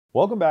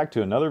Welcome back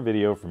to another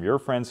video from your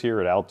friends here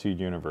at Altitude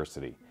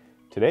University.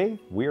 Today,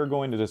 we are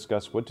going to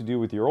discuss what to do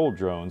with your old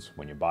drones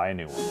when you buy a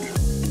new one.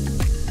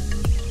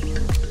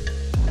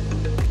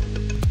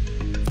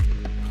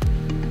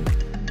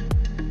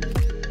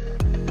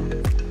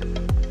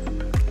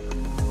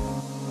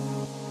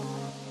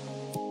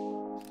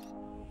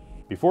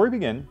 Before we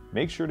begin,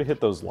 make sure to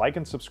hit those like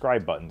and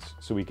subscribe buttons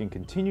so we can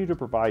continue to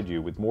provide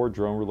you with more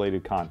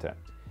drone-related content.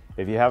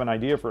 If you have an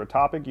idea for a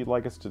topic you'd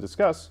like us to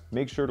discuss,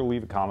 make sure to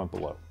leave a comment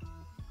below.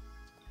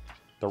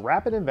 The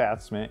rapid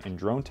advancement in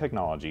drone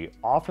technology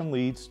often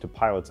leads to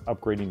pilots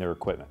upgrading their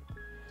equipment.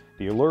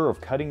 The allure of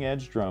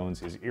cutting-edge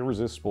drones is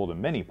irresistible to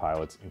many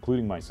pilots,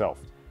 including myself.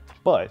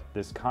 But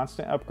this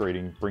constant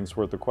upgrading brings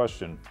forth the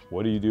question,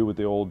 what do you do with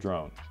the old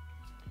drone?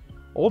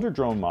 Older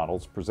drone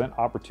models present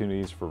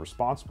opportunities for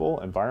responsible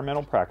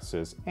environmental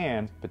practices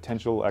and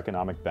potential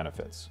economic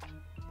benefits.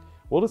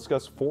 We'll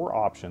discuss 4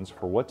 options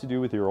for what to do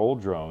with your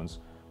old drones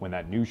when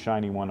that new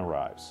shiny one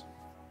arrives.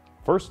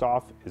 First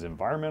off is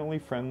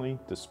environmentally friendly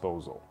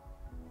disposal.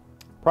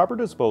 Proper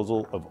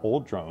disposal of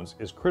old drones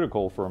is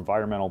critical for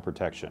environmental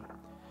protection.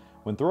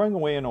 When throwing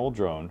away an old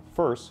drone,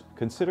 first,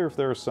 consider if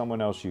there is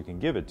someone else you can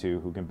give it to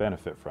who can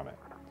benefit from it.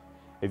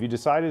 If you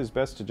decide it is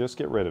best to just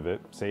get rid of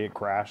it, say it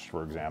crashed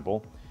for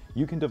example,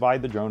 you can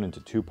divide the drone into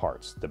 2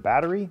 parts, the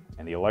battery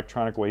and the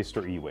electronic waste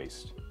or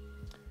e-waste.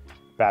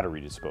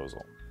 Battery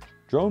disposal.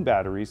 Drone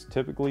batteries,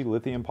 typically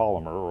lithium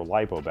polymer or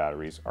LiPo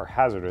batteries, are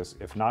hazardous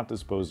if not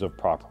disposed of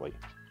properly.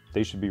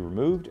 They should be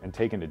removed and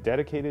taken to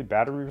dedicated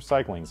battery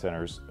recycling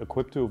centers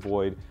equipped to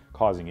avoid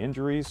causing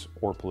injuries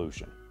or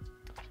pollution.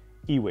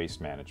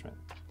 E-waste management.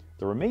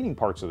 The remaining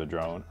parts of the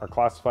drone are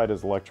classified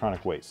as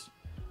electronic waste.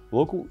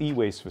 Local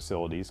e-waste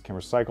facilities can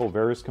recycle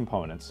various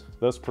components,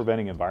 thus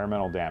preventing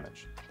environmental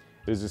damage.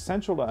 It is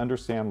essential to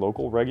understand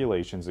local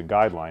regulations and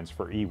guidelines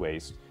for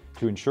e-waste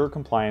to ensure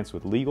compliance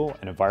with legal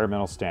and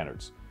environmental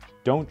standards.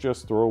 Don't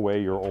just throw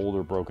away your old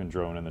or broken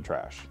drone in the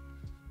trash.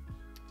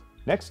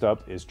 Next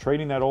up is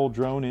trading that old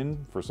drone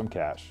in for some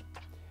cash.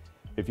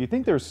 If you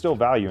think there's still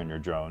value in your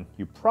drone,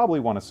 you probably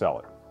want to sell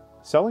it.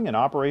 Selling an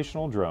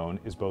operational drone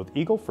is both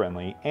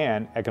eco-friendly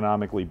and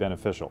economically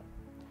beneficial.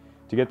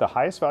 To get the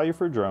highest value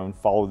for a drone,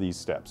 follow these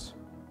steps.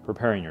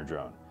 Preparing your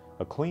drone.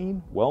 A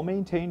clean,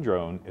 well-maintained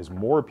drone is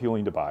more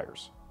appealing to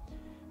buyers.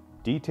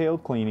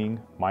 Detailed cleaning,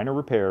 minor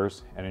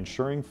repairs, and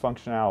ensuring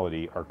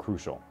functionality are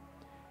crucial.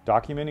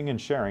 Documenting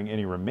and sharing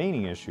any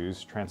remaining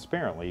issues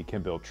transparently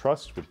can build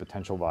trust with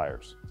potential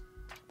buyers.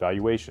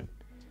 Valuation.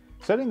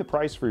 Setting the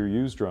price for your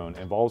used drone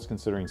involves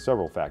considering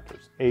several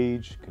factors.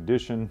 Age,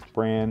 condition,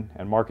 brand,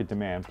 and market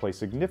demand play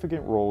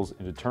significant roles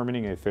in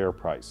determining a fair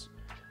price.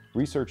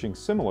 Researching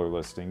similar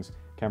listings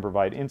can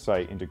provide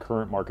insight into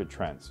current market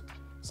trends.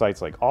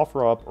 Sites like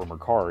OfferUp or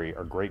Mercari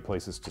are great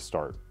places to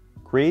start.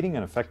 Creating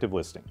an effective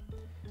listing.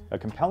 A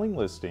compelling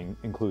listing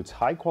includes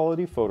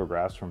high-quality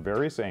photographs from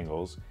various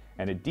angles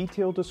and a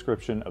detailed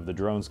description of the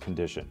drone's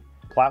condition.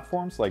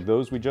 Platforms like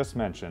those we just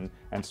mentioned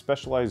and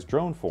specialized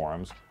drone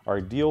forums are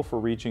ideal for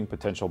reaching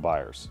potential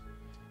buyers.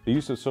 The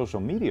use of social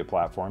media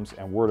platforms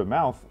and word of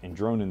mouth in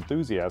drone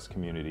enthusiast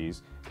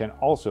communities can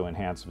also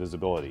enhance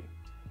visibility.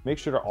 Make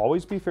sure to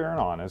always be fair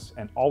and honest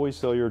and always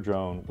sell your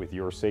drone with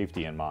your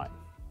safety in mind.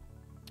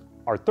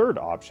 Our third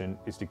option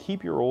is to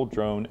keep your old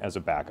drone as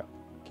a backup.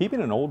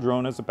 Keeping an old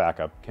drone as a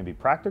backup can be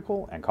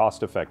practical and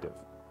cost-effective.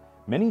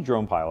 Many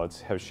drone pilots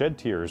have shed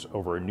tears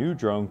over a new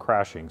drone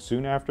crashing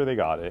soon after they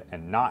got it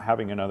and not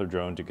having another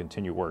drone to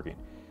continue working.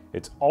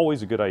 It's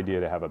always a good idea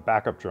to have a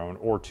backup drone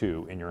or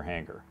 2 in your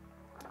hangar.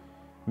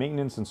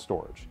 Maintenance and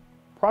storage.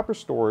 Proper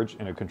storage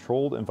in a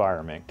controlled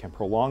environment can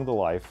prolong the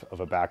life of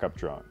a backup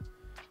drone.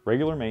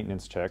 Regular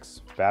maintenance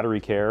checks, battery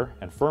care,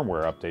 and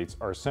firmware updates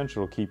are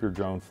essential to keep your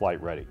drone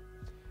flight ready.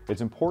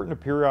 It's important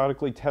to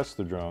periodically test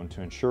the drone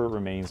to ensure it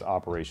remains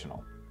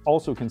operational.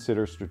 Also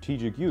consider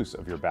strategic use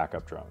of your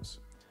backup drones.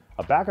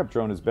 A backup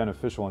drone is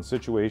beneficial in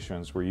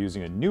situations where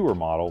using a newer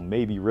model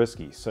may be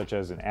risky, such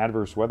as in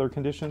adverse weather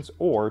conditions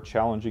or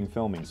challenging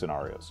filming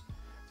scenarios.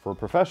 For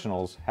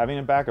professionals, having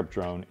a backup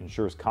drone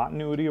ensures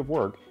continuity of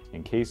work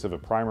in case of a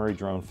primary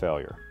drone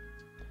failure.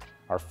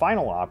 Our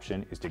final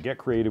option is to get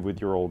creative with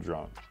your old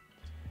drone.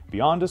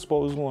 Beyond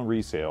disposal and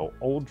resale,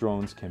 old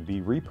drones can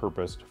be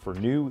repurposed for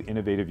new,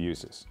 innovative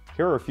uses.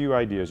 Here are a few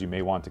ideas you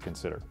may want to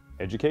consider.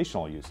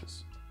 Educational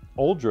uses.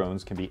 Old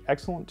drones can be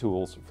excellent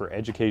tools for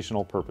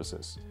educational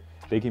purposes.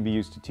 They can be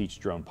used to teach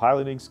drone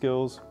piloting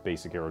skills,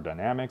 basic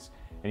aerodynamics,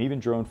 and even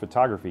drone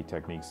photography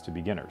techniques to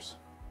beginners.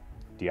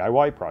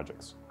 DIY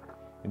projects.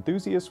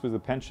 Enthusiasts with a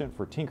penchant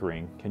for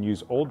tinkering can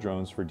use old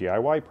drones for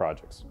DIY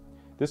projects.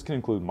 This can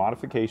include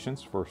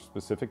modifications for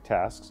specific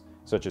tasks,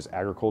 such as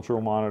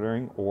agricultural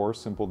monitoring or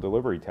simple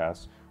delivery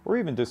tasks, or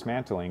even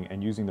dismantling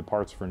and using the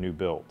parts for new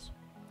builds.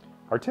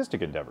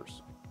 Artistic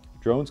endeavors.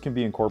 Drones can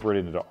be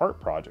incorporated into art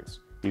projects,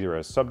 either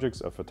as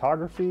subjects of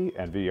photography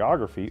and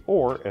videography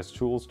or as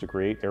tools to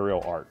create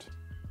aerial art.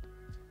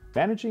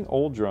 Managing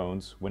old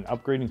drones when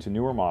upgrading to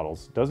newer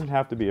models doesn't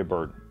have to be a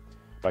burden.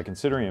 By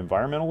considering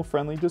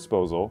environmental-friendly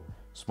disposal,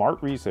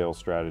 smart resale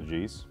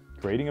strategies,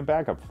 creating a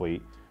backup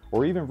fleet,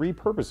 or even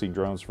repurposing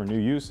drones for new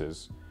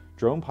uses,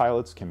 drone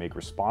pilots can make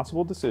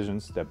responsible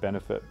decisions that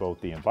benefit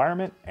both the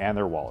environment and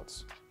their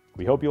wallets.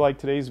 We hope you liked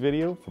today's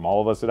video. From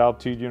all of us at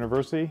Altitude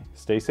University,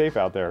 stay safe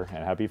out there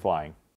and happy flying.